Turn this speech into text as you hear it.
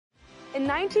In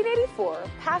 1984,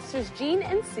 Pastors Gene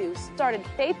and Sue started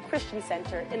Faith Christian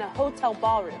Center in a hotel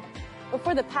ballroom. But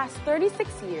for the past 36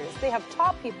 years, they have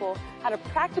taught people how to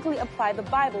practically apply the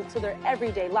Bible to their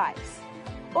everyday lives.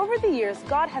 Over the years,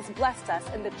 God has blessed us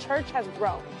and the church has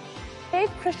grown.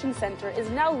 Faith Christian Center is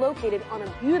now located on a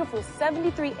beautiful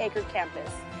 73-acre campus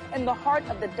in the heart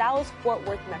of the Dallas-Fort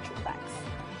Worth Metroplex.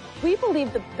 We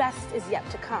believe the best is yet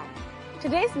to come.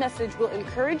 Today's message will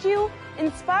encourage you,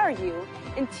 inspire you,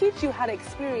 and teach you how to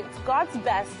experience God's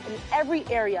best in every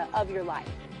area of your life.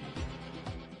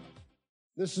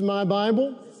 This is my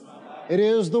Bible. It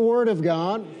is the Word of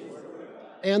God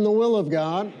and the will of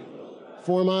God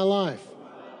for my life.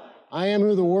 I am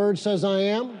who the Word says I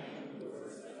am.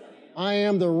 I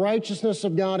am the righteousness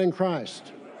of God in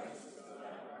Christ.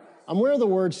 I'm where the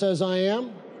Word says I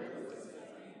am.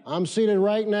 I'm seated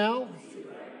right now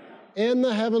in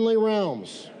the heavenly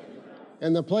realms,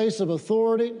 in the place of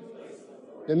authority,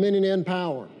 dominion, and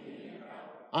power.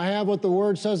 I have what the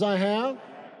Word says I have.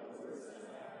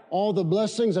 All the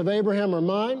blessings of Abraham are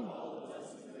mine.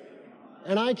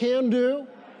 And I can do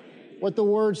what the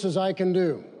Word says I can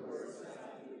do.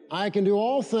 I can do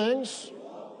all things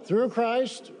through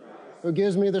Christ who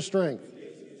gives me the strength.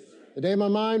 Today my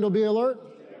mind will be alert.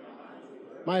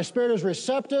 My spirit is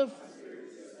receptive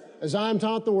as I am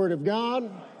taught the Word of God.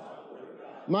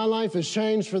 My life is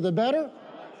changed for the better,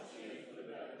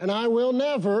 and I will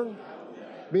never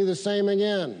be the same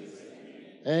again.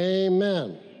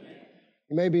 Amen.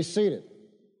 You may be seated.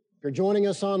 If you're joining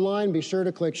us online, be sure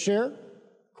to click share.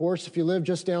 Of course, if you live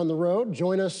just down the road,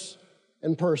 join us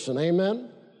in person. Amen.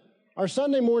 Our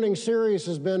Sunday morning series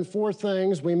has been 4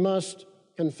 things we must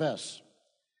confess.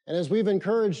 And as we've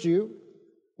encouraged you,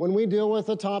 when we deal with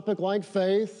a topic like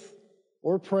faith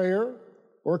or prayer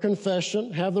or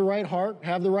confession, have the right heart,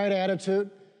 have the right attitude.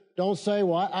 Don't say,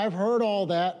 well, I've heard all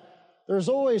that. There's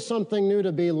always something new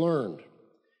to be learned.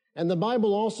 And the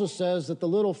Bible also says that the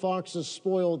little foxes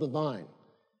spoil the vine.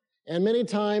 And many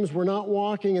times we're not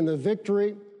walking in the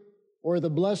victory or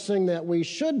the blessing that we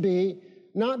should be,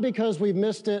 not because we've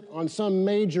missed it on some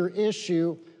major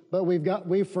issue, but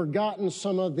we've forgotten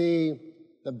some of the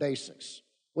basics.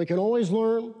 We can always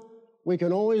learn, we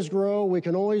can always grow, we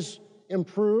can always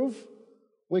improve,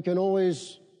 we can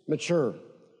always mature.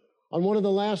 On one of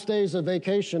the last days of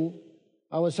vacation,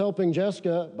 I was helping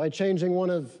Jessica by changing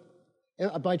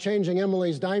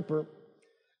Emily's diaper.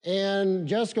 And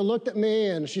Jessica looked at me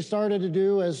and she started to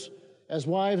do as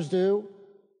wives do.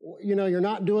 You know, you're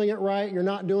not doing it right, you're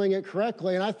not doing it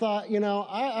correctly. And I thought,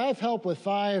 I've helped with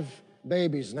 5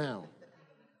 babies now.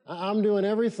 I'm doing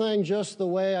everything just the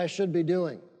way I should be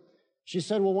doing. She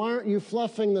said, well, why aren't you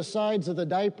fluffing the sides of the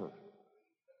diaper?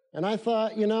 And I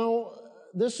thought,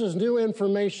 this is new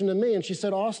information to me. And she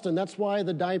said, Austin, that's why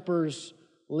the diapers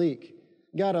leak.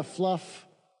 You got to fluff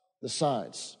the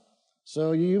sides.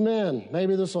 So you men,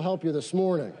 maybe this will help you this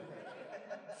morning.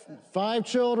 5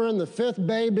 children, the 5th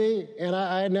baby, and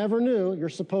I never knew you're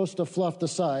supposed to fluff the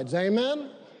sides. Amen?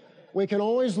 We can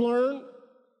always learn.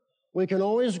 We can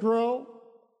always grow.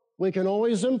 We can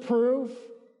always improve.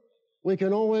 We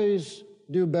can always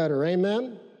do better.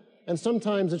 Amen? And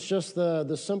sometimes it's just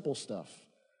the simple stuff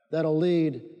that'll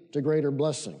lead to greater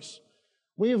blessings.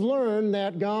 We've learned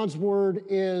that God's Word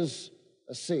is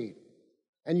a seed.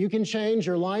 And you can change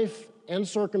your life and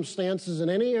circumstances in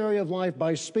any area of life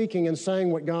by speaking and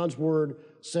saying what God's Word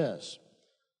says.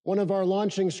 One of our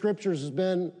launching scriptures has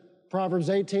been Proverbs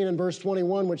 18 and verse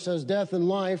 21, which says, death and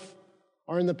life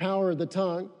are in the power of the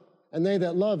tongue, and they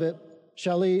that love it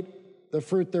shall eat the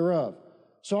fruit thereof.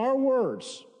 So our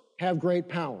words have great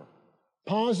power.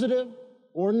 Positive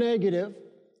or negative,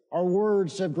 our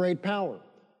words have great power.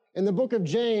 In the book of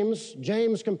James,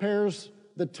 James compares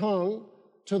the tongue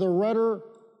to the rudder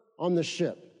on the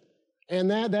ship. And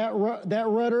that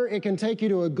rudder, it can take you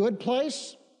to a good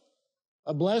place,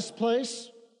 a blessed place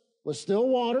with still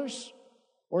waters,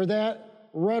 or that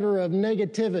rudder of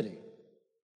negativity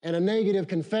and a negative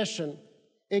confession,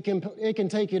 it can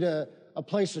take you to a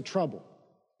place of trouble.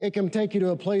 It can take you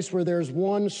to a place where there's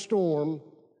one storm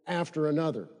after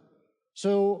another.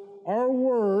 So our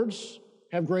words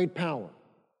have great power.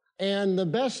 And the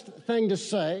best thing to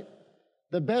say,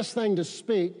 the best thing to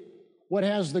speak, what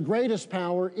has the greatest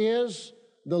power is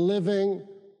the living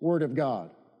Word of God.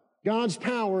 God's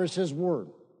power is His Word.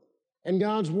 And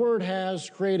God's Word has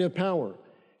creative power.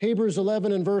 Hebrews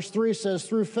 11 and verse 3 says,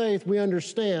 through faith we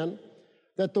understand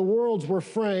that the worlds were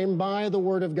framed by the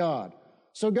Word of God.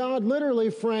 So God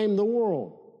literally framed the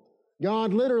world.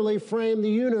 God literally framed the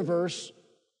universe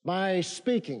by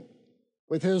speaking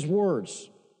with His words.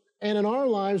 And in our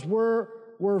lives,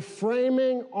 we're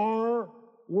framing our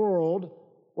world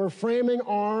We're framing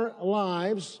our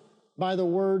lives by the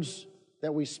words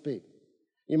that we speak.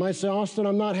 You might say, Austin,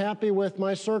 I'm not happy with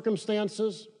my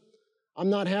circumstances. I'm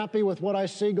not happy with what I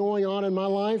see going on in my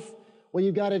life. Well,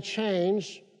 you've got to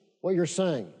change what you're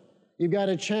saying. You've got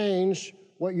to change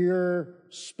what you're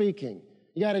speaking.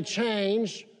 You got to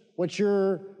change what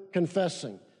you're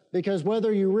confessing. Because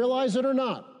whether you realize it or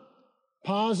not,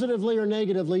 positively or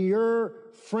negatively, you're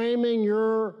framing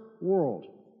your world.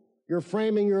 You're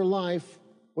framing your life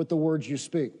with the words you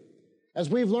speak. As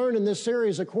we've learned in this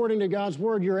series, according to God's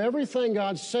Word, you're everything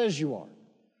God says you are.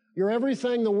 You're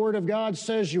everything the Word of God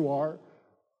says you are,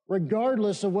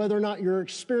 regardless of whether or not you're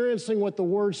experiencing what the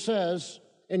Word says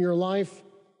in your life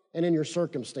and in your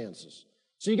circumstances.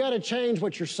 So you got to change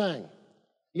what you're saying.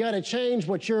 You got to change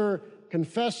what you're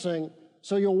confessing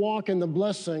so you'll walk in the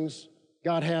blessings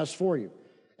God has for you.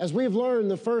 As we've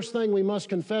learned, the first thing we must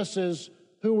confess is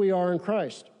who we are in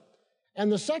Christ.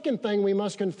 And the second thing we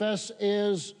must confess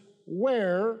is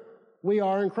where we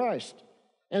are in Christ.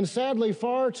 And sadly,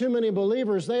 far too many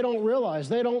believers, they don't realize,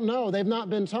 they don't know, they've not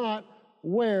been taught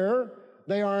where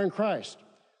they are in Christ.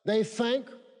 They think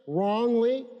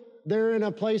wrongly they're in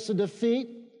a place of defeat.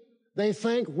 They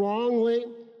think wrongly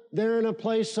they're in a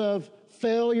place of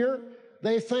failure.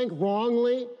 They think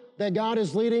wrongly that God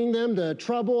is leading them to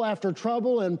trouble after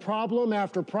trouble and problem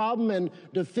after problem and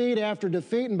defeat after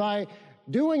defeat. And by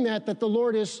doing that the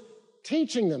Lord is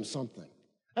teaching them something.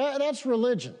 That's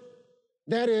religion.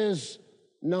 That is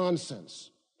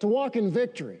nonsense. To walk in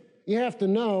victory, you have to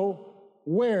know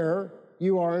where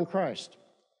you are in Christ.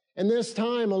 And this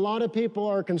time, a lot of people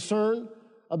are concerned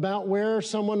about where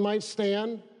someone might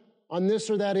stand on this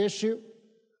or that issue,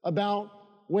 about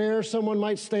where someone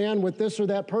might stand with this or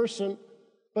that person.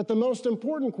 But the most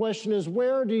important question is,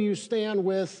 where do you stand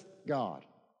with God?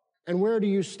 And where do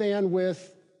you stand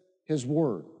with His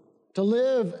Word? To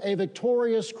live a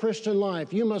victorious Christian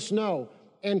life, you must know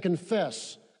and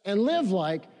confess and live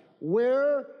like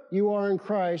where you are in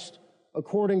Christ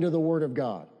according to the Word of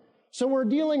God. So we're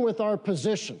dealing with our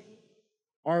position,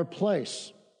 our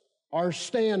place, our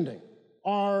standing,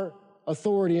 our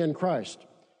authority in Christ.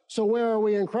 So where are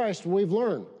we in Christ? We've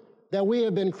learned that we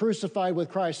have been crucified with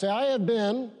Christ. Say, I have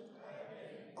been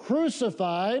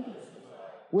crucified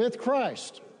with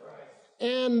Christ.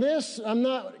 And this, I'm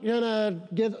not going to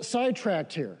get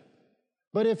sidetracked here,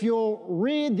 but if you'll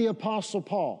read the Apostle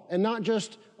Paul, and not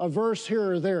just a verse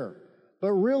here or there,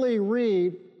 but really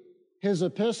read his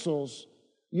epistles,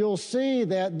 you'll see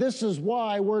that this is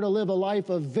why we're to live a life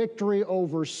of victory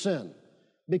over sin.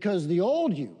 Because the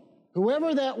old you,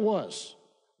 whoever that was,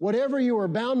 whatever you were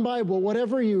bound by,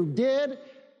 whatever you did,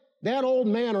 that old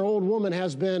man or old woman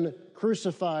has been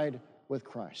crucified with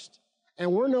Christ.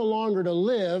 And we're no longer to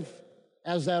live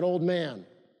as that old man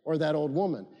or that old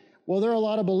woman. Well, there are a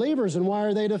lot of believers, and why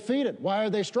are they defeated? Why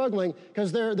are they struggling?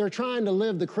 Because they're trying to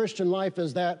live the Christian life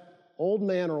as that old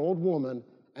man or old woman,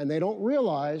 and they don't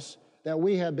realize that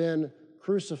we have been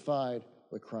crucified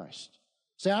with Christ.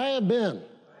 Say, I have been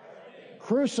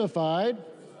crucified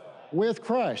with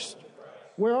Christ.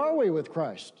 Where are we with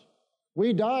Christ?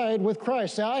 We died with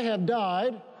Christ. Say, I have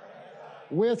died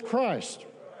with Christ.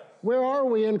 Where are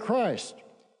we in Christ?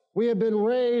 We have been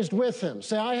raised with Him.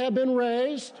 Say, I have been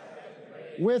raised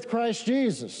with Christ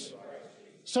Jesus.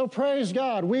 So praise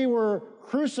God. We were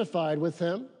crucified with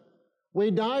Him.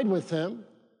 We died with Him.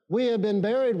 We have been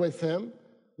buried with Him.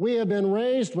 We have been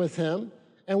raised with Him.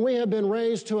 And we have been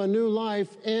raised to a new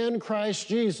life in Christ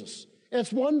Jesus.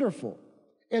 It's wonderful.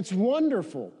 It's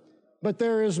wonderful. But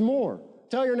there is more.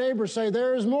 Tell your neighbor, say,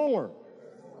 there is more.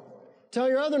 Tell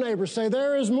your other neighbor, say,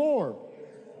 there is more.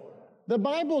 The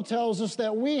Bible tells us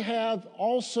that we have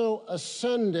also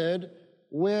ascended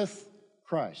with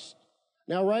Christ.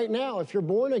 Now, right now, if you're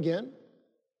born again,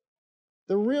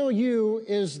 the real you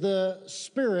is the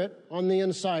Spirit on the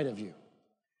inside of you.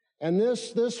 And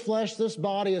this flesh, this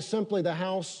body is simply the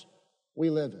house we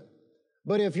live in.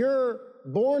 But if you're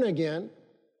born again,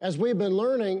 as we've been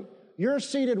learning, you're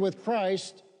seated with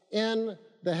Christ in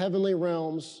the heavenly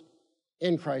realms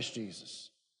in Christ Jesus.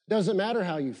 Doesn't matter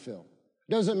how you feel.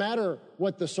 Doesn't matter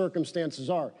what the circumstances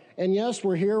are. And yes,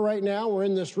 we're here right now, we're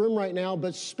in this room right now,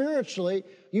 but spiritually,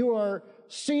 you are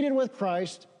seated with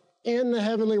Christ in the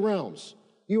heavenly realms.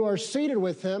 You are seated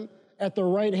with Him at the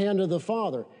right hand of the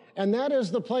Father. And that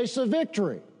is the place of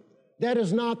victory. That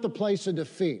is not the place of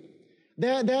defeat.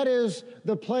 That is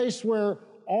the place where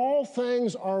all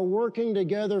things are working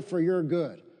together for your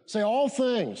good. Say, all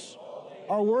things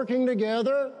are working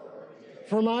together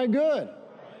for my good.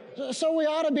 So we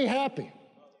ought to be happy.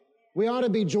 We ought to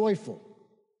be joyful.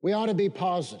 We ought to be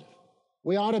positive.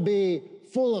 We ought to be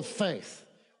full of faith.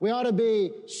 We ought to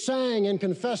be saying and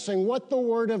confessing what the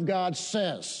Word of God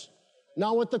says.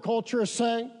 Not what the culture is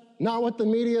saying, not what the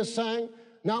media is saying,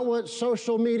 not what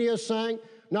social media is saying,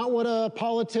 not what a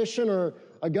politician or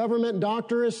a government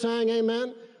doctor is saying,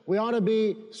 amen? We ought to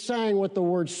be saying what the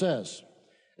Word says.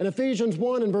 In Ephesians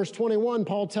 1 and verse 21,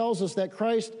 Paul tells us that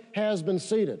Christ has been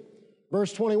seated.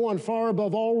 Verse 21, far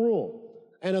above all rule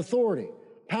and authority,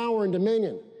 power and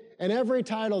dominion, and every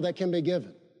title that can be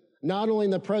given, not only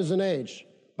in the present age,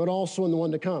 but also in the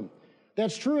one to come.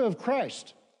 That's true of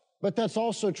Christ, but that's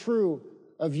also true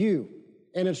of you,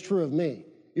 and it's true of me.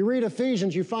 You read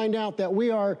Ephesians, you find out that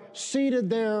we are seated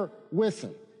there with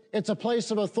Him. It's a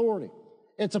place of authority.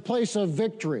 It's a place of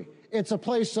victory. It's a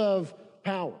place of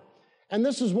power. And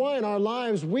this is why in our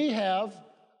lives we have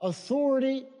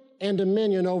authority and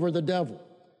dominion over the devil.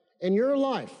 In your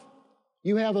life,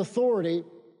 you have authority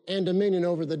and dominion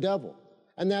over the devil.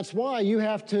 And that's why you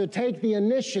have to take the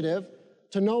initiative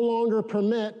to no longer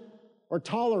permit or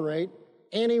tolerate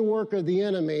any work of the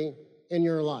enemy in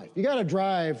your life. You got to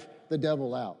drive the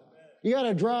devil out. You got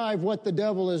to drive what the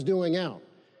devil is doing out.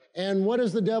 And what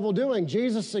is the devil doing?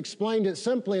 Jesus explained it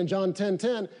simply in John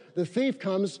 10:10. The thief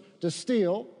comes to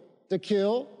steal, to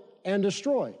kill, and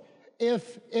destroy.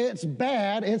 If it's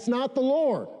bad, it's not the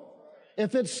Lord.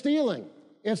 If it's stealing,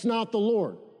 it's not the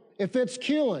Lord. If it's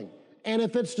killing, and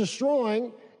if it's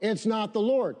destroying, it's not the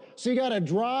Lord. So you got to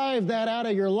drive that out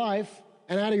of your life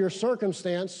and out of your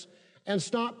circumstance and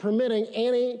stop permitting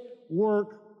any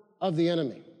work of the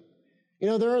enemy. You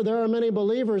know, there are many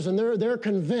believers, and they're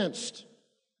convinced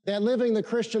that living the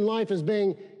Christian life is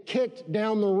being kicked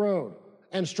down the road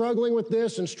and struggling with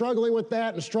this and struggling with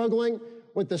that and struggling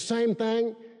with the same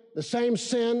thing, the same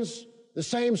sins, the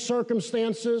same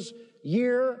circumstances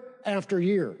year after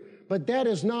year. But that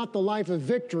is not the life of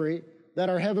victory that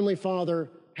our Heavenly Father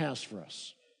has for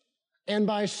us. And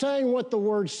by saying what the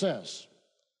Word says,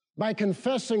 by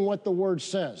confessing what the Word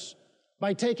says,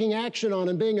 by taking action on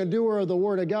and being a doer of the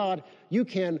Word of God, you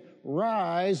can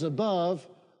rise above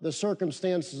the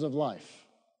circumstances of life.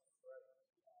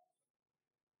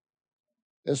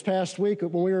 This past week,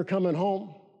 when we were coming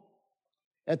home,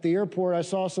 at the airport, I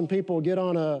saw some people get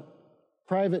on a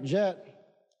private jet,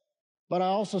 but I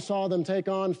also saw them take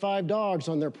on 5 dogs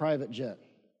on their private jet.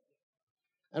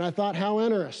 And I thought, how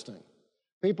interesting.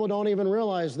 People don't even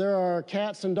realize there are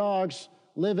cats and dogs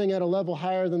living at a level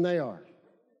higher than they are.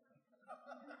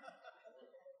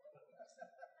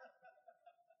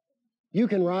 You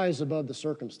can rise above the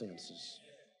circumstances,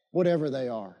 whatever they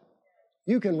are.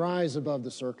 You can rise above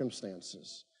the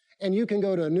circumstances. And you can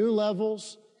go to new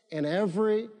levels in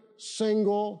every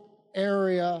single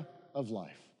area of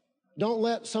life. Don't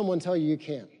let someone tell you you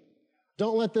can't.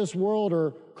 Don't let this world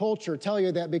or culture tell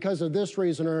you that because of this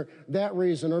reason or that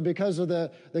reason or because of the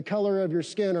color of your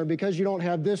skin or because you don't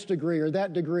have this degree or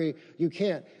that degree, you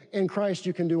can't. In Christ,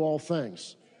 you can do all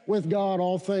things. With God,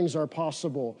 all things are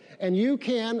possible. And you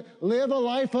can live a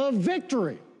life of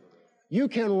victory. You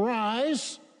can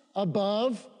rise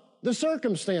above the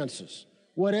circumstances,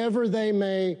 whatever they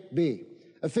may be.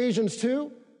 Ephesians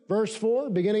 2, verse 4,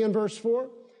 beginning in verse 4.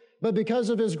 But because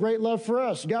of His great love for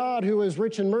us, God, who is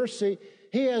rich in mercy,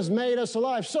 He has made us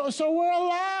alive. So we're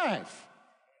alive.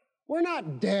 We're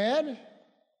not dead.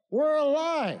 We're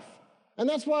alive. And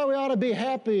that's why we ought to be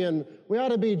happy and we ought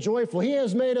to be joyful. He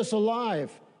has made us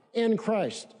alive in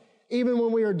Christ, even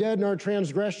when we are dead in our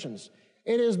transgressions.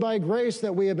 It is by grace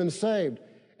that we have been saved.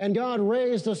 And God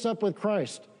raised us up with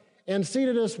Christ and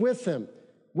seated us with Him,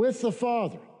 with the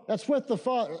Father. That's with the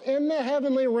Father, in the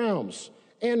heavenly realms,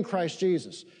 in Christ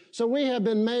Jesus. So we have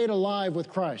been made alive with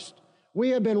Christ. We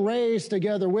have been raised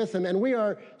together with Him, and we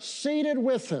are seated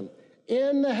with Him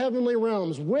in the heavenly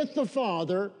realms, with the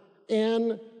Father,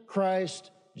 in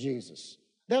Christ Jesus.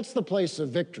 That's the place of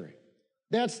victory.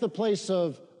 That's the place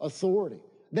of authority.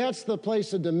 That's the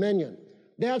place of dominion.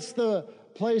 That's the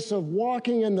place of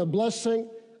walking in the blessing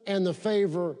and the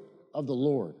favor of the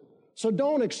Lord. So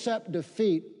don't accept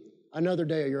defeat another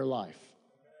day of your life.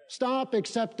 Stop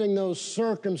accepting those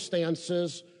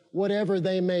circumstances, whatever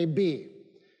they may be.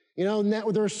 You know,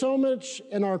 there's so much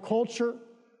in our culture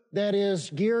that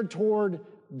is geared toward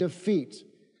defeat.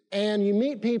 And you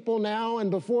meet people now,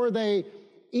 and before they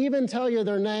even tell you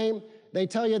their name, they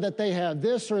tell you that they have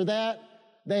this or that.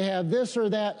 They have this or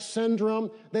that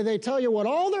syndrome. They tell you what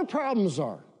all their problems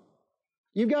are.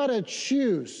 You've got to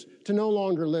choose to no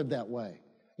longer live that way.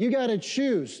 You got to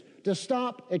choose to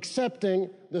stop accepting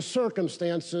the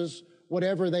circumstances,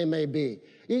 whatever they may be.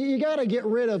 You got to get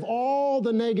rid of all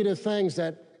the negative things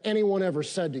that anyone ever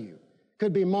said to you. It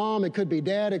could be mom, it could be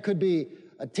dad, it could be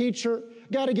a teacher.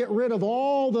 Got to get rid of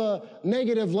all the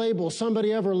negative labels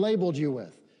somebody ever labeled you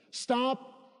with.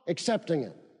 Stop accepting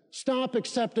it. Stop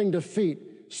accepting defeat.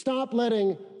 Stop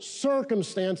letting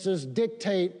circumstances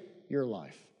dictate your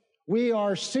life. We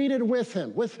are seated with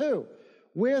him. With who?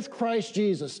 With Christ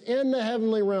Jesus in the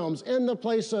heavenly realms, in the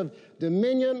place of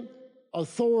dominion,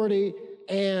 authority,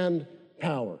 and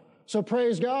power. So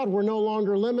praise God, we're no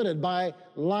longer limited by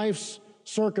life's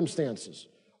circumstances.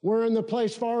 We're in the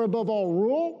place far above all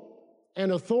rule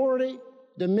and authority,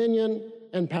 dominion,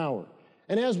 and power.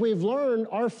 And as we've learned,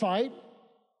 our fight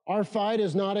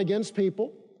is not against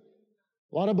people.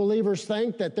 A lot of believers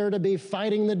think that they're to be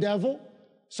fighting the devil.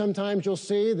 Sometimes you'll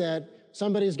see that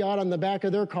somebody's got on the back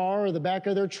of their car or the back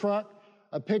of their truck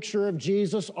a picture of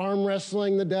Jesus arm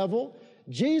wrestling the devil.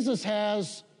 Jesus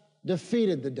has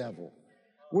defeated the devil.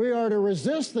 We are to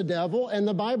resist the devil, and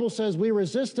the Bible says we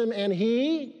resist him and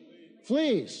he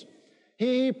flees.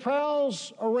 He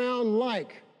prowls around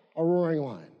like a roaring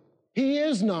lion. He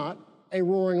is not a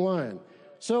roaring lion.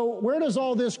 So where does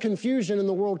all this confusion in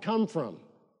the world come from?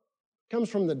 It comes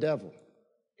from the devil,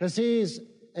 because he's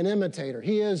an imitator.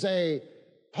 He is a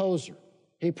poser.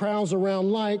 He prowls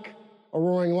around like a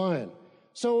roaring lion.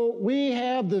 So we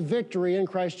have the victory in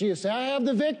Christ Jesus. Say, I have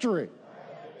the victory.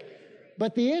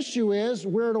 But the issue is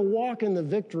we're to walk in the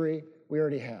victory we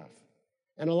already have.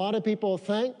 And a lot of people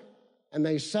think, and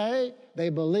they say, they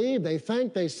believe, they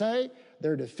think, they say,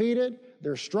 they're defeated,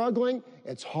 they're struggling,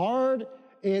 it's hard,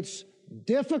 it's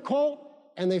difficult,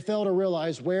 and they fail to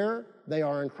realize where they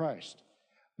are in Christ.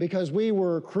 Because we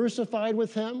were crucified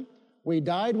with him, we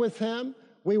died with him,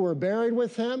 we were buried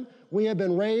with him, we have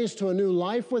been raised to a new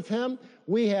life with him,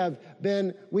 we have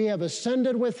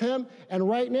ascended with him, and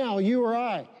right now, you or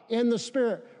I, in the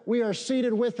Spirit, we are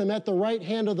seated with him at the right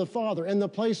hand of the Father in the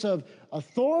place of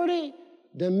authority,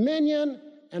 dominion,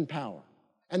 and power.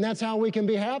 And that's how we can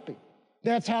be happy.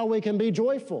 That's how we can be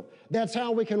joyful. That's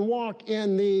how we can walk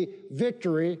in the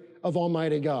victory of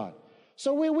Almighty God.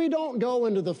 So we don't go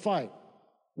into the fight,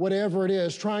 whatever it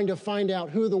is, trying to find out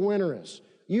who the winner is.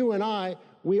 You and I,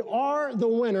 we are the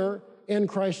winner in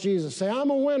Christ Jesus. Say,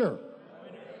 I'm a winner.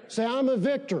 Say, I'm a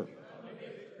victor.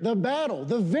 The battle,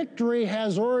 the victory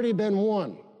has already been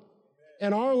won.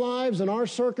 In our lives and our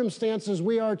circumstances,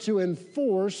 we are to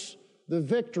enforce the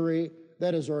victory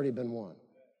that has already been won.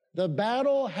 The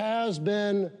battle has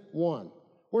been won.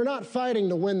 We're not fighting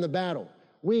to win the battle.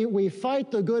 We fight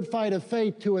the good fight of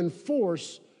faith to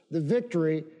enforce the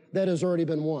victory that has already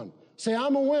been won. Say,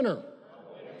 I'm a winner.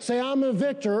 Say, I'm a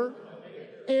victor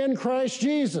in Christ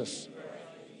Jesus.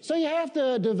 So you have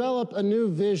to develop a new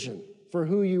vision for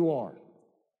who you are.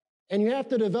 And you have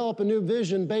to develop a new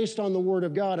vision based on the Word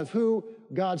of God of who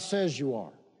God says you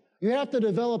are. You have to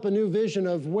develop a new vision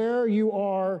of where you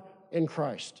are in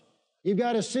Christ. You've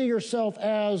got to see yourself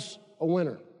as a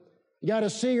winner. You got to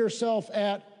see yourself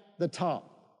at the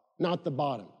top, not the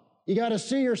bottom. You got to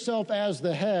see yourself as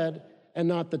the head and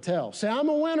not the tail. Say, I'm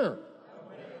a winner.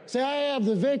 Say, I have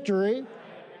the victory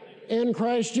in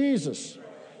Christ Jesus.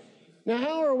 Now,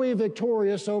 how are we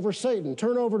victorious over Satan?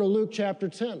 Turn over to Luke chapter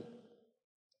 10.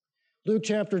 Luke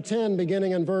chapter 10,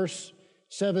 beginning in verse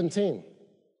 17.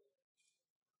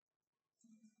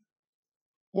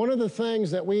 One of the things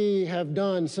that we have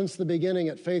done since the beginning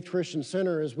at Faith Christian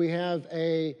Center is we have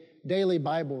a daily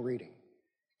Bible reading.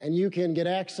 And you can get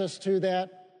access to that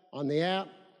on the app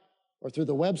or through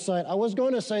the website. I was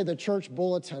going to say the church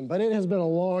bulletin, but it has been a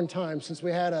long time since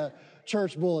we had a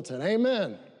church bulletin.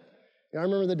 Amen. I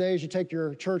remember the days you take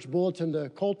your church bulletin to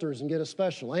Coulter's and get a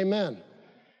special. Amen.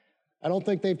 I don't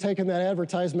think they've taken that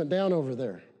advertisement down over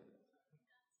there.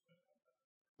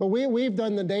 But we've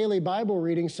done the daily Bible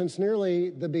reading since nearly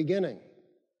the beginning.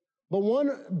 But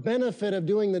one benefit of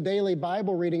doing the daily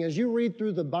Bible reading, as you read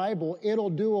through the Bible, it'll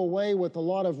do away with a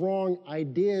lot of wrong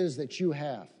ideas that you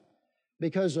have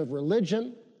because of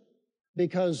religion,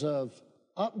 because of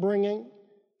upbringing.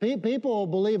 People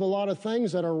believe a lot of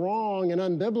things that are wrong and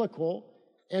unbiblical,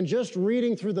 and just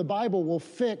reading through the Bible will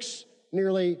fix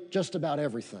nearly just about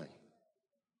everything.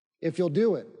 If you'll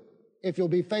do it, if you'll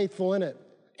be faithful in it,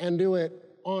 and do it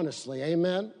honestly.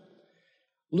 Amen?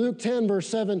 Luke 10, verse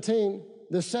 17,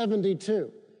 the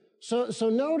 72. So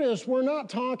notice, we're not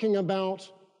talking about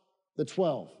the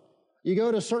 12. You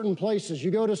go to certain places, you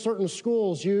go to certain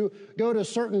schools, you go to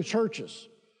certain churches.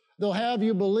 They'll have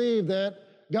you believe that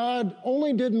God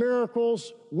only did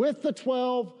miracles with the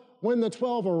 12 when the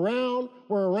 12 were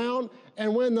around,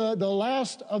 and when the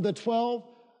last of the 12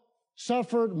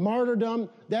 suffered martyrdom,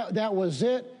 that was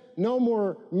it. No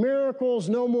more miracles,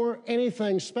 no more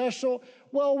anything special.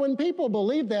 Well, when people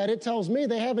believe that, it tells me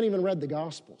they haven't even read the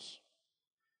Gospels.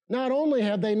 Not only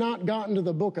have they not gotten to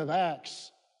the book of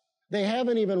Acts, they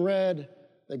haven't even read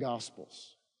the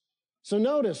Gospels. So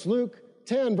notice Luke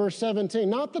 10, verse 17,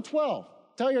 not the 12.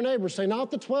 Tell your neighbor, say,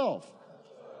 not the 12.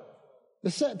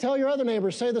 Tell your other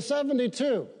neighbor, say the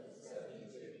 72.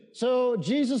 So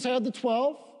Jesus had the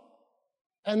 12,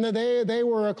 and they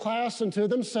were a class unto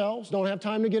themselves. Don't have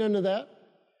time to get into that.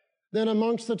 Then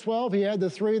amongst the 12, he had the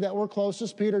three that were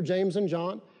closest, Peter, James, and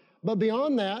John. But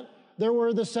beyond that, there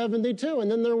were the 72,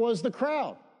 and then there was the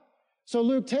crowd. So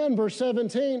Luke 10, verse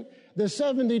 17, the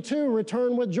 72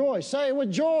 returned with joy. Say it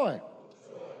with joy.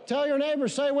 Tell your neighbor,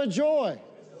 say it with joy.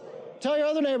 Tell your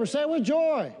other neighbor, say it with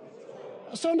joy.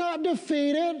 So not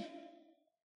defeated,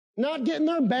 not getting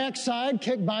their backside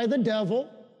kicked by the devil,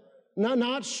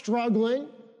 not struggling,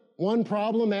 one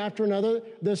problem after another.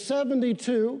 The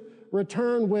 72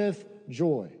 returned with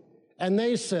joy. And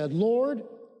they said, Lord,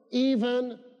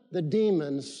 even the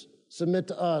demons submit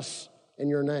to us in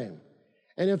your name.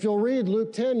 And if you'll read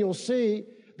Luke 10, you'll see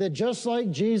that just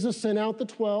like Jesus sent out the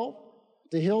 12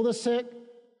 to heal the sick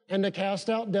and to cast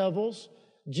out devils,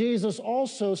 Jesus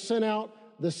also sent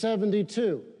out the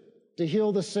 72 to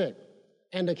heal the sick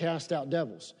and to cast out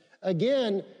devils.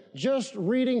 Again, just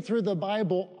reading through the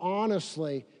Bible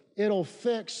honestly, it'll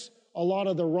fix a lot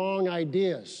of the wrong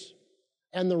ideas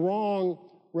and the wrong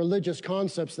religious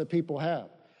concepts that people have.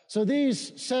 So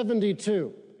these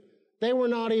 72, they were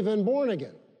not even born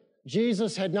again.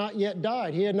 Jesus had not yet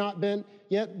died. He had not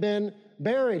yet been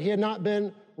buried. He had not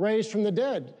been raised from the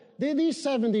dead. These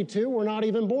 72 were not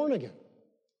even born again.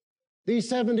 These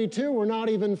 72 were not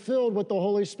even filled with the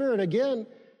Holy Spirit. Again,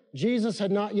 Jesus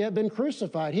had not yet been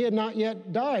crucified. He had not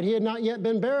yet died. He had not yet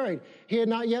been buried. He had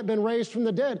not yet been raised from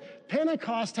the dead.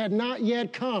 Pentecost had not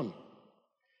yet come.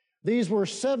 These were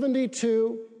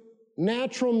 72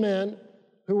 natural men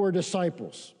who were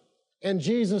disciples. And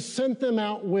Jesus sent them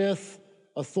out with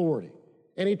authority.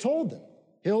 And he told them,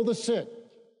 heal the sick,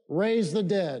 raise the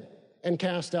dead, and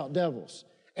cast out devils.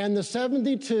 And the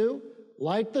 72,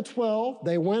 like the 12,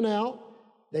 they went out,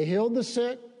 they healed the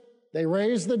sick, they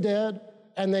raised the dead,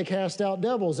 and they cast out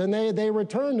devils. And they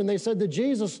returned and they said to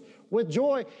Jesus with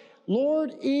joy,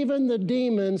 Lord, even the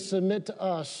demons submit to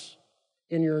us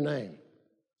in your name.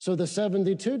 So the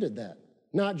 72 did that,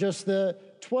 not just the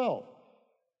 12.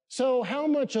 So how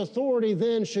much authority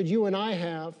then should you and I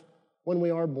have when we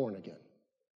are born again?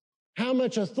 How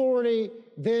much authority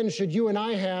then should you and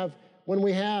I have when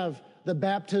we have the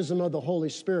baptism of the Holy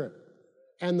Spirit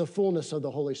and the fullness of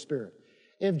the Holy Spirit?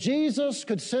 If Jesus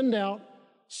could send out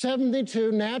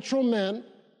 72 natural men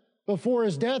before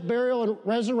his death, burial, and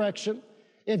resurrection,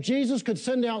 if Jesus could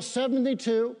send out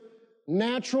 72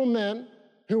 natural men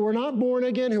who were not born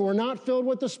again, who were not filled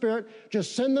with the Spirit,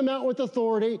 just send them out with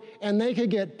authority, and they could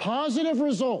get positive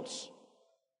results,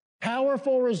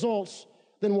 powerful results,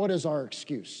 then what is our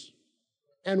excuse?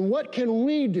 And what can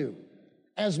we do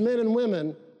as men and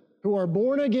women who are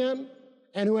born again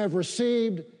and who have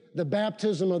received the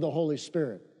baptism of the Holy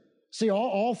Spirit? See,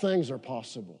 all things are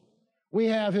possible. We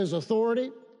have his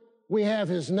authority. We have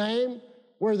his name.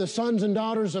 We're the sons and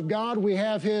daughters of God. We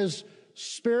have his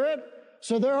Spirit.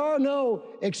 So there are no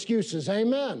excuses.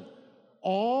 Amen.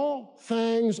 All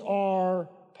things are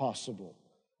possible.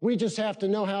 We just have to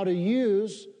know how to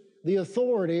use the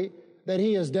authority that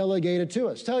he has delegated to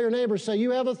us. Tell your neighbor, say,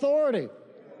 you have authority.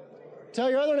 Tell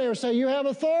your other neighbor, say, you have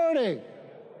authority.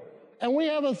 And we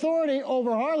have authority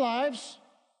over our lives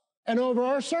and over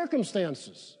our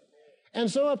circumstances. And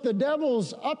so if the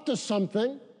devil's up to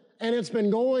something and it's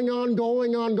been going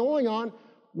on,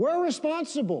 we're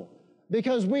responsible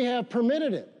because we have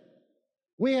permitted it.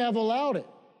 We have allowed it.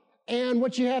 And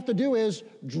what you have to do is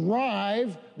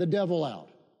drive the devil out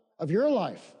of your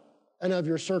life and of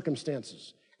your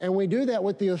circumstances. And we do that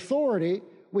with the authority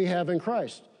we have in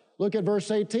Christ. Look at verse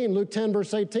 18, Luke 10,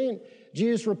 verse 18.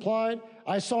 Jesus replied,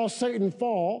 I saw Satan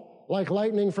fall like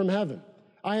lightning from heaven.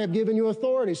 I have given you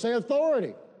authority. Say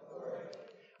authority.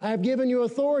 I have given you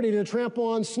authority to trample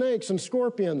on snakes and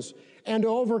scorpions and to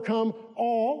overcome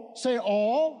all. Say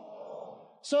all.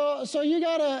 So you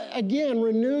got to, again,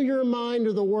 renew your mind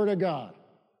to the Word of God,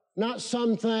 not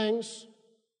some things.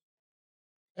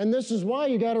 And this is why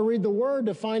you got to read the Word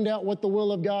to find out what the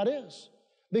will of God is.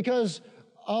 Because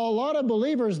a lot of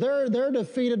believers, they're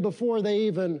defeated before they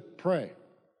even pray.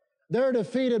 They're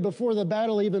defeated before the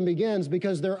battle even begins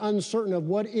because they're uncertain of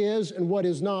what is and what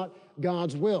is not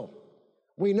God's will.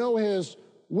 We know his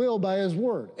will by his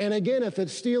word. And again, if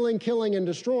it's stealing, killing, and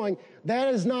destroying, that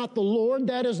is not the Lord,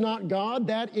 that is not God,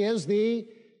 that is the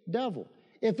devil.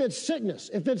 If it's sickness,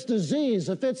 if it's disease,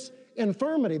 if it's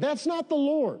infirmity, that's not the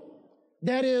Lord.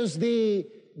 That is the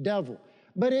devil.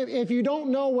 But if you don't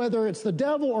know whether it's the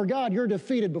devil or God, you're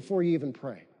defeated before you even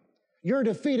pray. You're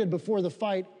defeated before the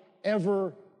fight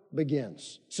ever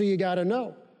begins. So you got to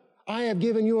know. I have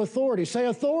given you authority. Say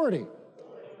authority.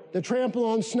 To trample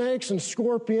on snakes and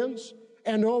scorpions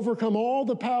and to overcome all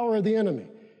the power of the enemy.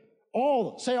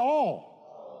 All. Say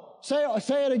all. Say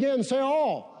it again. Say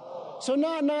all. So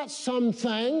not some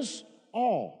things,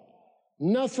 all.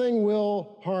 Nothing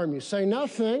will harm you. Say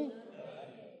nothing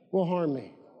will harm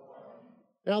me.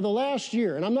 Now the last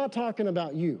year, and I'm not talking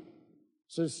about you.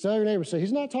 So tell your neighbor, say,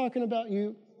 he's not talking about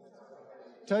you.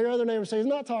 Tell your other neighbor, say, he's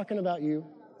not talking about you.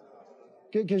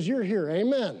 Because you're here.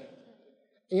 Amen.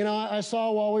 You know, I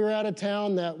saw while we were out of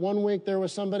town that one week there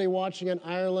was somebody watching in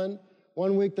Ireland.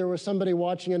 One week there was somebody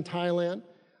watching in Thailand.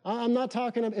 I'm not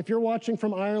talking, if you're watching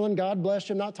from Ireland, God bless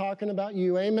you. I'm not talking about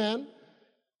you. Amen.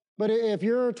 But if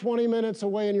you're 20 minutes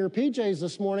away in your PJs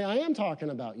this morning, I am talking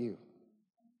about you.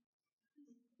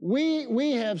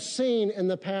 We have seen in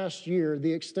the past year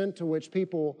the extent to which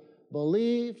people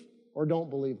believe or don't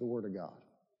believe the Word of God.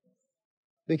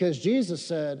 Because Jesus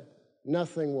said,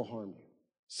 nothing will harm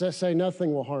you. Say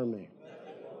nothing will harm me.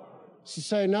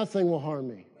 Say nothing will harm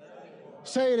me.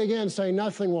 Say it again, say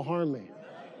nothing will harm me.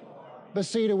 But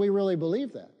see, do we really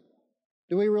believe that?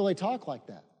 Do we really talk like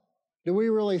that? Do we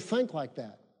really think like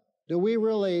that? Do we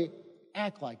really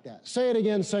act like that? Say it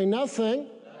again, say nothing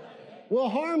will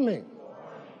harm me.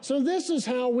 So this is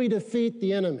how we defeat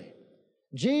the enemy.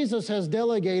 Jesus has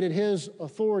delegated his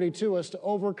authority to us to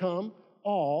overcome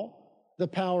all the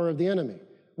power of the enemy.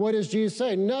 What does Jesus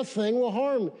say? Nothing will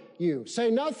harm you. Say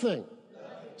nothing.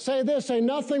 Say this, say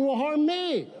nothing will harm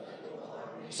me.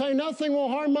 Say nothing will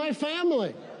harm my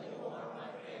family.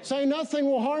 Say nothing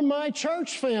will harm my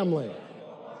church family.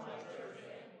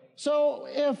 So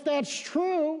if that's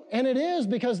true, and it is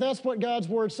because that's what God's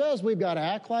Word says, we've got to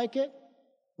act like it.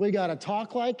 We got to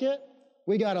talk like it.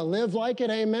 We got to live like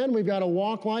it. Amen. We've got to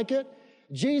walk like it.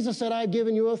 Jesus said, I've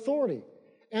given you authority.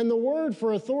 And the word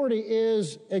for authority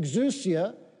is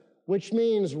exousia, which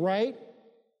means right,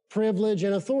 privilege,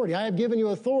 and authority. I have given you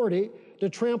authority to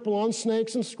trample on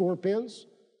snakes and scorpions.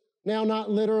 Now, not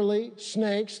literally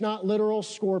snakes, not literal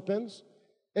scorpions.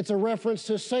 It's a reference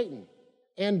to Satan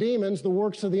and demons, the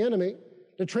works of the enemy,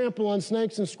 to trample on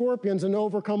snakes and scorpions and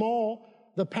overcome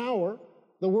all the power.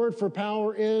 The word for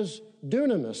power is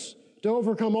dunamis, to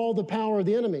overcome all the power of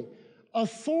the enemy.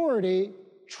 Authority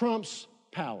trumps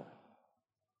power.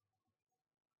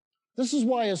 This is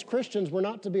why as Christians we're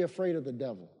not to be afraid of the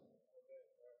devil.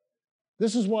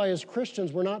 This is why as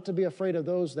Christians we're not to be afraid of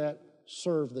those that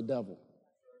serve the devil.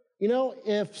 You know,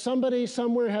 if somebody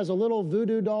somewhere has a little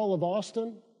voodoo doll of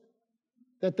Austin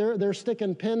that they're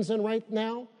sticking pins in right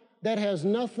now, that has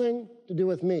nothing to do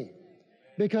with me.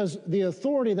 Because the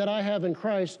authority that I have in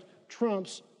Christ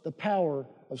trumps the power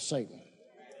of Satan.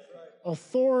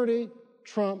 Authority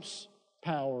trumps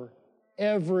power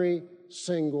every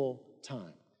single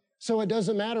time. So it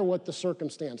doesn't matter what the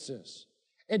circumstance is.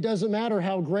 It doesn't matter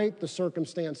how great the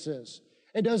circumstance is.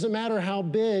 It doesn't matter how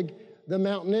big the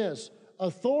mountain is.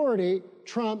 Authority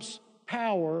trumps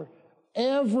power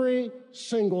every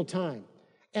single time.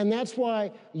 And that's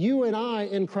why you and I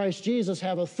in Christ Jesus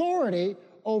have authority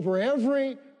over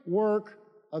every work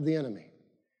of the enemy.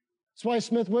 That's why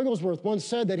Smith Wigglesworth once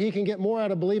said that he can get more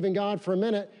out of believing God for a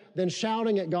minute than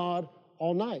shouting at God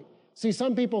all night. See,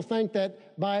 some people think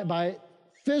that by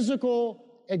physical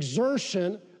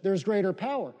exertion, there's greater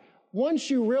power.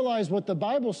 Once you realize what the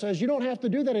Bible says, you don't have to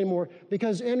do that anymore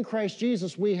because in Christ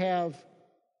Jesus we have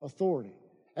authority.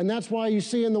 And that's why you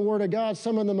see in the Word of God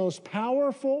some of the most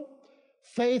powerful,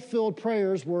 faith-filled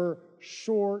prayers were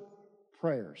short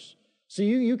prayers. So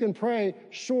you can pray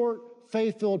short,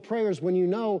 faith-filled prayers when you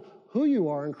know who you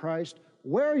are in Christ,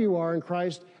 where you are in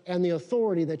Christ, and the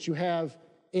authority that you have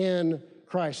in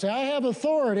Christ. Say, I have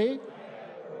authority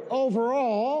over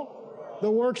all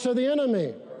the works of the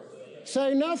enemy.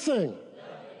 Say, nothing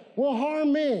will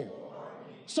harm me.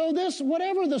 So this,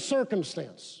 whatever the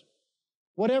circumstance,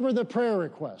 whatever the prayer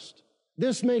request,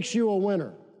 this makes you a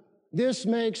winner. This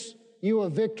makes you a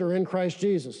victor in Christ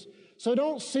Jesus. So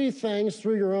don't see things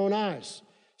through your own eyes.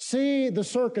 See the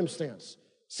circumstance.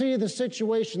 See the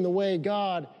situation the way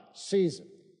God sees it.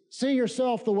 See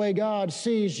yourself the way God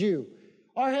sees you.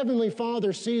 Our Heavenly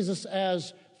Father sees us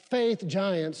as faith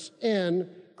giants in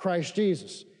Christ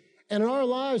Jesus. And in our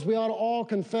lives, we ought to all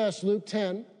confess Luke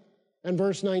 10 and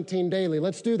verse 19 daily.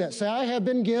 Let's do that. Say, I have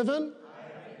been given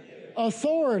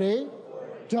authority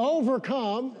to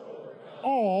overcome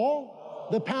all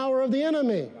the power of the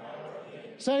enemy.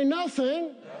 Say,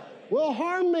 nothing will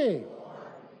harm me.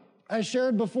 I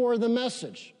shared before the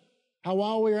message how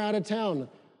while we were out of town, a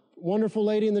wonderful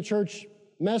lady in the church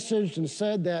messaged and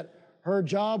said that her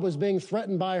job was being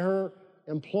threatened by her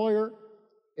employer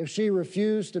if she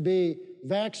refused to be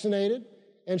vaccinated,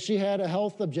 and she had a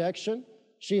health objection.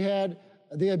 She had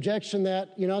the objection that,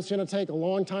 it's going to take a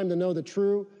long time to know the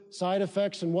true side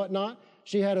effects and whatnot.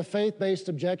 She had a faith-based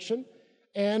objection.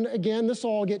 And again, this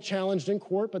all get challenged in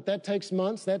court, but that takes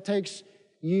months, that takes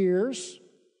years.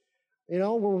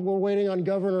 We're waiting on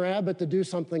Governor Abbott to do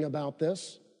something about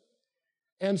this.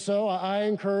 And so I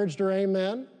encouraged her,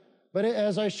 amen. But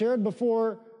as I shared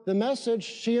before the message,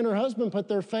 she and her husband put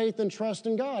their faith and trust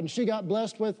in God. And she got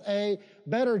blessed with a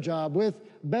better job, with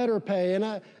better pay,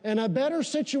 and a better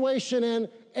situation in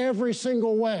every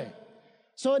single way.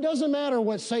 So it doesn't matter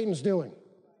what Satan's doing.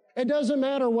 It doesn't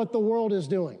matter what the world is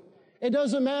doing. It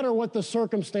doesn't matter what the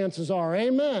circumstances are.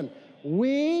 Amen.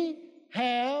 We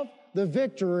have the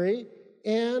victory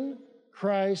in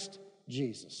Christ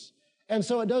Jesus. And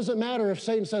so it doesn't matter if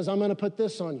Satan says, I'm going to put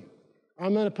this on you.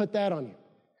 I'm going to put that on you.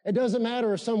 It doesn't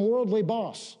matter if some worldly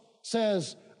boss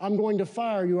says, I'm going to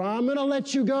fire you. I'm going to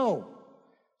let you go.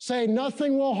 Say,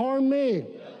 nothing will harm me.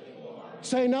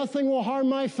 Say, nothing will harm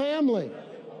my family.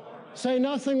 Say,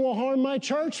 nothing will harm my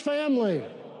church family.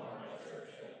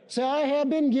 Say, I have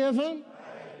been given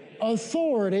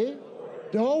authority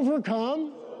to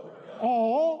overcome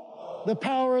all the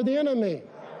power of the enemy.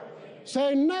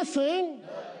 Say, nothing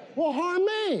will harm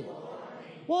me.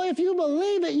 Well, if you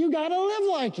believe it, you got to live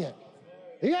like it.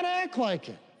 You got to act like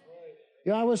it.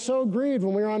 I was so grieved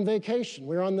when we were on vacation.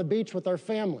 We were on the beach with our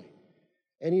family.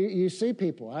 And you see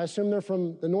people. I assume they're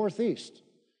from the Northeast.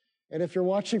 And if you're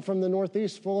watching from the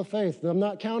Northeast full of faith, I'm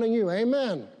not counting you.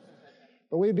 Amen.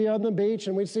 But we'd be on the beach,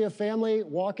 and we'd see a family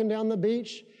walking down the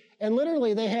beach, and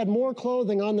literally they had more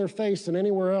clothing on their face than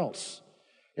anywhere else.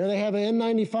 They have an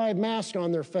N95 mask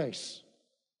on their face.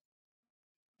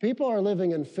 People are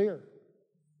living in fear.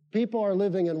 People are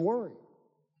living in worry.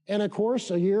 And of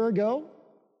course, a year ago,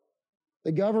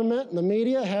 the government and the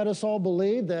media had us all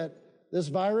believe that this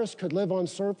virus could live on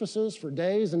surfaces for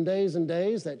days and days and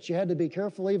days, that you had to be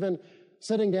careful even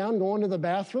sitting down, going to the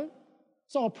bathroom.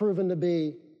 It's all proven to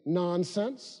be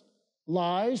nonsense,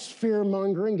 lies,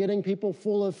 fear-mongering, getting people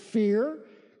full of fear,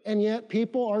 and yet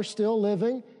people are still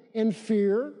living in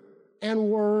fear and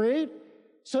worried.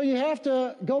 So you have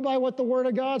to go by what the Word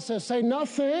of God says. Say,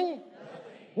 nothing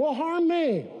will harm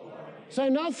me. Say,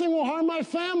 nothing will harm my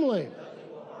family.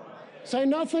 Say,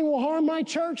 nothing will harm my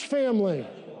church family.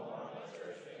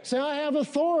 Say, I have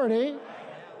authority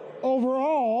over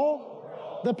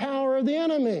all the power of the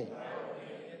enemy.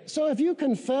 So if you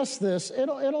confess this,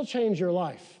 it'll change your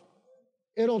life.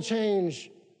 It'll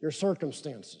change your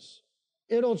circumstances.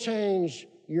 It'll change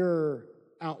your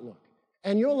outlook.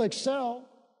 And you'll excel,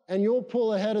 and you'll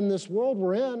pull ahead in this world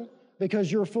we're in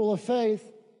because you're full of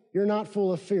faith. You're not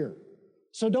full of fear.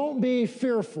 So don't be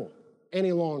fearful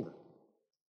any longer.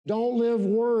 Don't live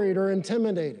worried or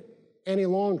intimidated any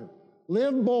longer.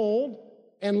 Live bold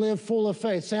and live full of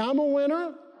faith. Say, I'm a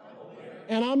winner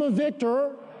and I'm a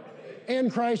victor in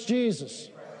Christ Jesus.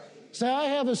 Say, I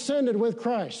have ascended with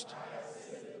Christ.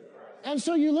 And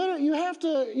so you have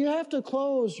to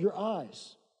close your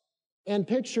eyes and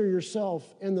picture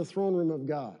yourself in the throne room of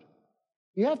God.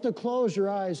 You have to close your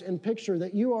eyes and picture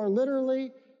that you are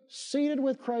literally seated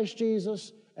with Christ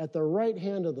Jesus at the right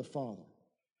hand of the Father.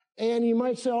 And you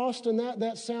might say, Austin,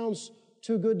 that sounds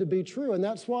too good to be true. And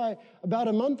that's why about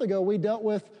a month ago we dealt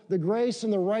with the grace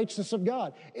and the righteousness of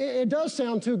God. It does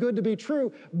sound too good to be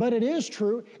true, but it is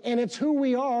true, and it's who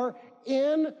we are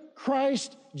in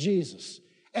Christ Jesus.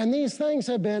 And these things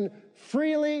have been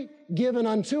freely given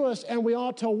unto us, and we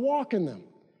ought to walk in them.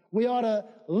 We ought to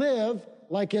live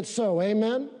like it's so.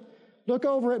 Amen? Look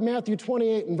over at Matthew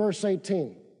 28 and verse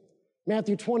 18.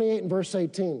 Matthew 28 and verse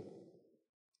 18.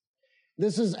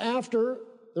 This is after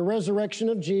the resurrection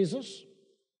of Jesus,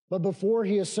 but before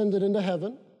he ascended into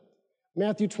heaven.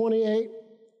 Matthew 28,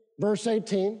 verse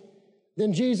 18.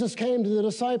 Then Jesus came to the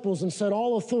disciples and said,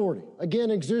 all authority, again,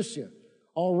 exousia,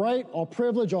 all right, all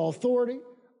privilege, all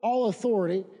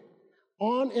authority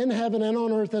in heaven and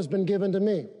on earth has been given to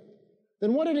me.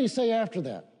 Then what did he say after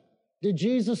that? Did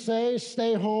Jesus say,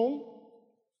 stay home?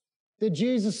 Did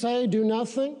Jesus say, do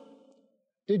nothing?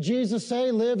 Did Jesus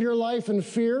say, live your life in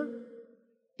fear?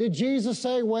 Did Jesus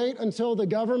say, wait until the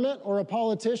government or a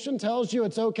politician tells you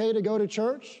it's okay to go to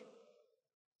church?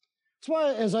 That's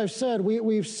why, as I've said,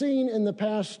 we've seen in the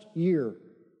past year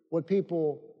what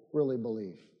people really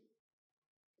believe.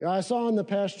 I saw in the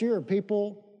past year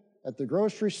people at the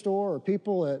grocery store or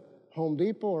people at Home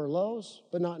Depot or Lowe's,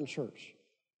 but not in church.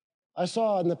 I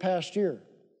saw in the past year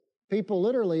people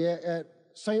literally at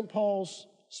St. Paul's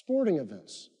sporting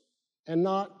events and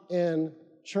not in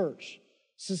church.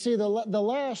 So see, the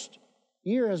last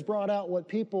year has brought out what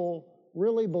people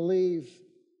really believe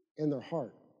in their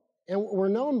heart. And we're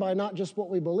known by not just what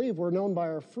we believe, we're known by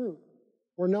our fruit.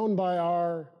 We're known by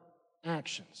our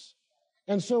actions.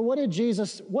 And so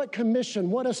what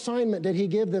commission, what assignment did he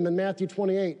give them in Matthew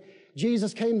 28?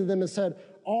 Jesus came to them and said,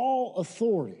 all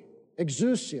authority,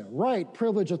 exousia, right,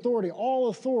 privilege, authority, all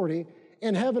authority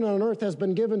in heaven and on earth has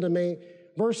been given to me.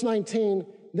 Verse 19,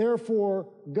 therefore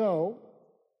go,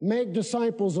 make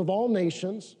disciples of all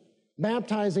nations,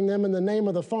 baptizing them in the name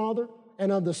of the Father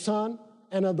and of the Son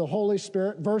and of the Holy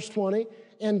Spirit. Verse 20,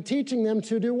 and teaching them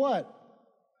to do what?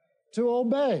 To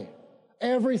obey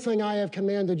everything I have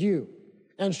commanded you.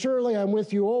 And surely I'm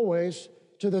with you always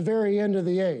to the very end of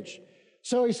the age.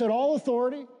 So he said, all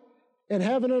authority in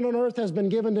heaven and on earth has been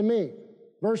given to me.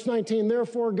 Verse 19,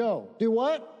 therefore go. Do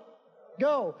what?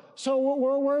 Go. So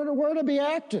we're to be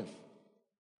active.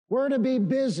 We're to be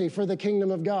busy for the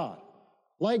kingdom of God.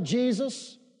 Like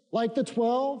Jesus, like the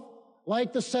 12,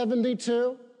 like the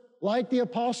 72, like the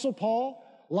Apostle Paul,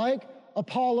 like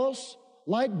Apollos,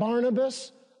 like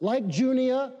Barnabas, like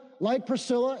Junia, like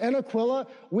Priscilla and Aquila,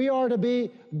 we are to be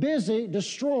busy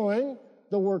destroying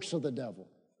the works of the devil.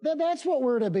 That's what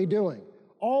we're to be doing.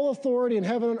 All authority in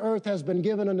heaven and earth has been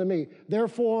given unto me.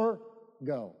 Therefore,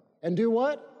 go. And do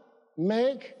what?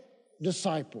 Make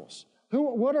disciples.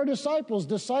 What are disciples?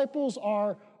 Disciples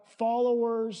are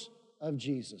followers of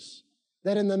Jesus.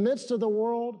 That in the midst of the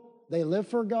world, they live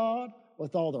for God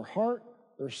with all their heart,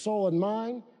 their soul, and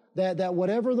mind. That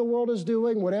whatever the world is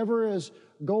doing, whatever is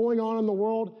going on in the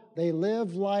world, they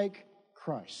live like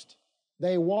Christ.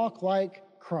 They walk like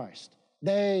Christ.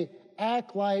 They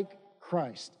act like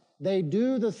Christ. They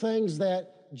do the things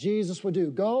that Jesus would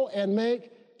do. Go and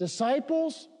make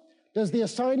disciples. Does the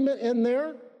assignment in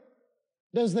there?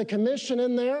 Does the commission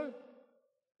in there?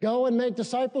 Go and make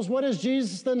disciples. What does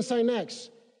Jesus then say next?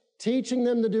 Teaching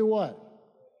them to do what?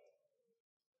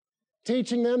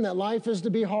 Teaching them that life is to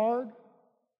be hard.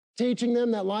 Teaching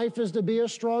them that life is to be a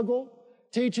struggle.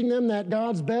 Teaching them that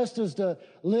God's best is to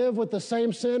live with the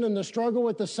same sin and to struggle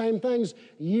with the same things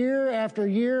year after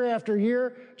year after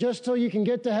year just till you can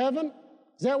get to heaven?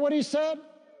 Is that what he said?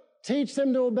 Teach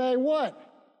them to obey what?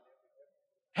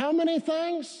 How many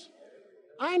things?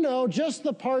 I know just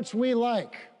the parts we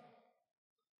like.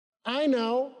 I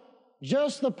know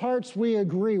just the parts we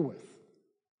agree with.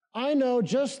 I know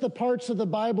just the parts of the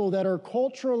Bible that are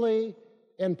culturally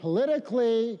and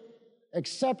politically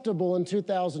acceptable in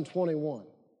 2021.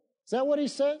 Is that what he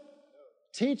said?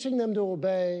 Teaching them to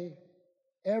obey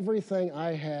everything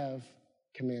I have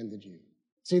commanded you.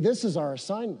 See, this is our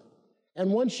assignment.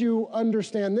 And once you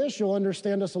understand this, you'll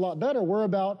understand us a lot better. We're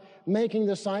about making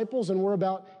disciples, and we're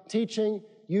about teaching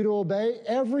you to obey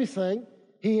everything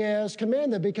he has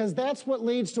commanded, because that's what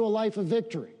leads to a life of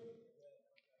victory.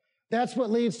 That's what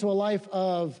leads to a life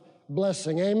of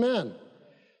blessing. Amen.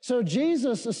 So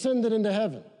Jesus ascended into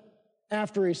heaven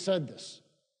after he said this.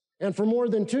 And for more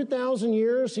than 2,000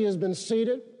 years, he has been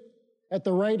seated at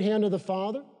the right hand of the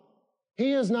Father.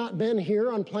 He has not been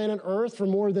here on planet Earth for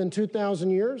more than 2,000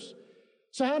 years.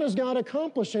 So how does God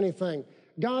accomplish anything?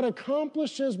 God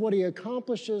accomplishes what he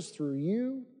accomplishes through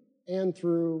you and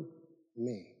through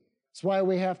me. That's why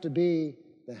we have to be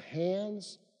the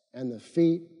hands and the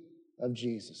feet of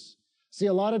Jesus. See,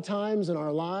 a lot of times in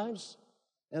our lives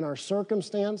and our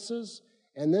circumstances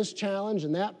and this challenge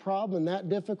and that problem and that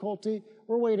difficulty,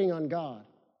 we're waiting on God,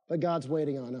 but God's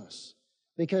waiting on us.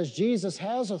 Because Jesus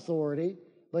has authority,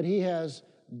 but he has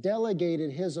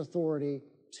delegated his authority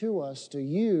to us to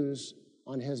use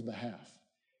on his behalf.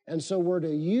 And so we're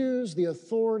to use the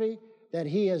authority that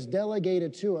he has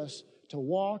delegated to us to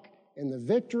walk in the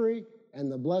victory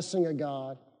and the blessing of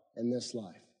God in this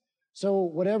life. So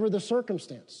whatever the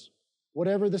circumstance,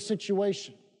 whatever the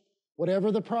situation,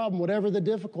 whatever the problem, whatever the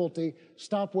difficulty,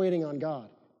 stop waiting on God.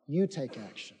 You take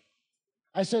action.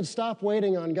 I said, stop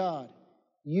waiting on God.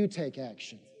 You take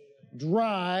action.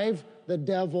 Drive the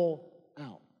devil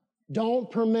out.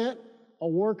 Don't permit a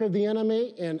work of the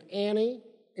enemy in any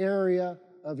area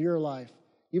of your life.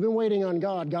 You've been waiting on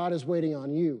God. God is waiting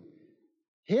on you.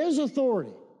 His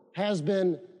authority has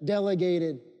been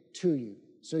delegated to you.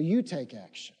 So you take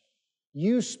action.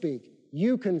 You speak.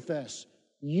 You confess.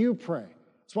 You pray.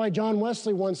 That's why John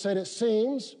Wesley once said, it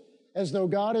seems as though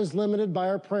God is limited by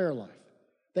our prayer life,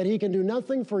 that he can do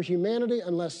nothing for humanity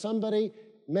unless somebody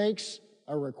makes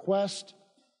a request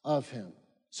of him.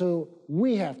 So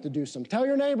we have to do something. Tell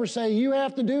your neighbor, say, you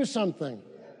have to do something.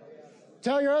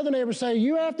 Tell your other neighbor, say,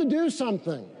 you have to do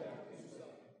something.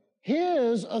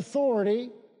 His authority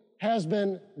has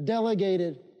been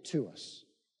delegated to us.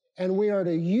 And we are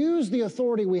to use the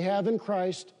authority we have in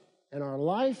Christ in our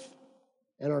life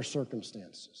and our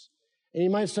circumstances. And you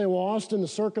might say, well, Austin, the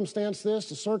circumstance this,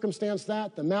 the circumstance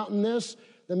that, the mountain this,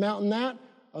 the mountain that.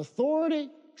 Authority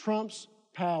trumps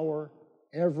power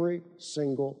every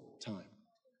single time.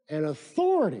 And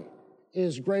authority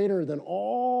is greater than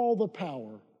all the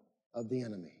power of the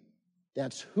enemy.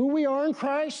 That's who we are in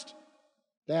Christ.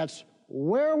 That's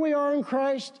where we are in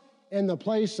Christ, in the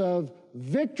place of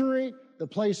victory, the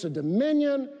place of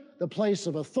dominion, the place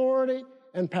of authority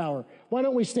and power. Why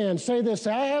don't we stand? Say this: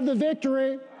 I have the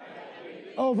victory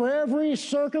over every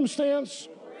circumstance,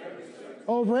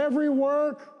 over every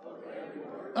work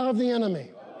of the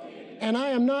enemy. And I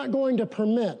am not going to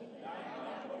permit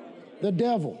the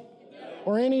devil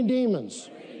or any demons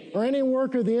or any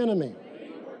work of the enemy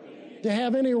to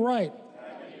have any right,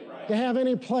 to have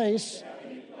any place,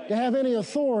 to have any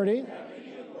authority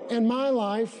in my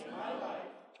life,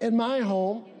 in my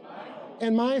home,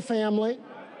 in my family,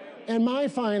 in my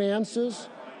finances,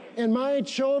 in my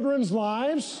children's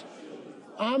lives.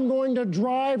 I'm going to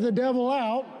drive the devil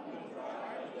out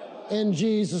in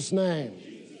Jesus' name.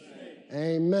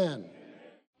 Amen.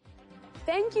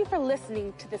 Thank you for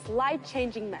listening to this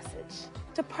life-changing message.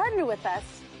 To partner with us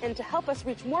and to help us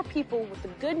reach more people with the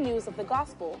good news of the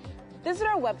gospel, visit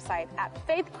our website at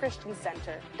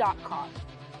faithchristiancenter.com.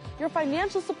 Your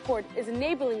financial support is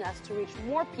enabling us to reach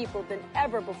more people than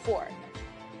ever before.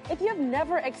 If you have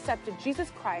never accepted Jesus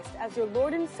Christ as your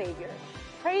Lord and Savior,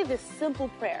 pray this simple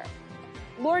prayer.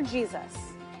 Lord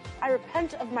Jesus, I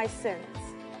repent of my sins.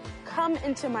 Come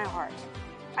into my heart.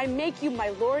 I make you my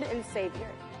Lord and Savior.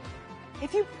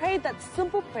 If you prayed that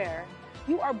simple prayer,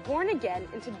 you are born again,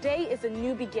 and today is a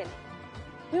new beginning.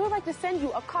 We would like to send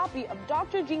you a copy of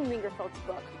Dr. Gene Lingerfeld's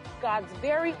book, God's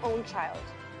Very Own Child.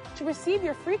 To receive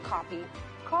your free copy,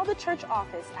 call the church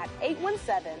office at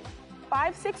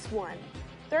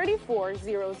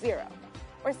 817-561-3400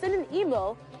 or send an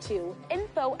email to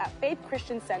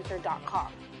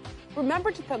info@faithchristiancenter.com.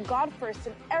 Remember to put God first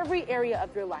in every area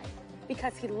of your life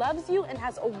because He loves you and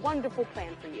has a wonderful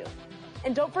plan for you.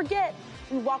 And don't forget,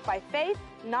 we walk by faith,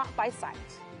 not by sight.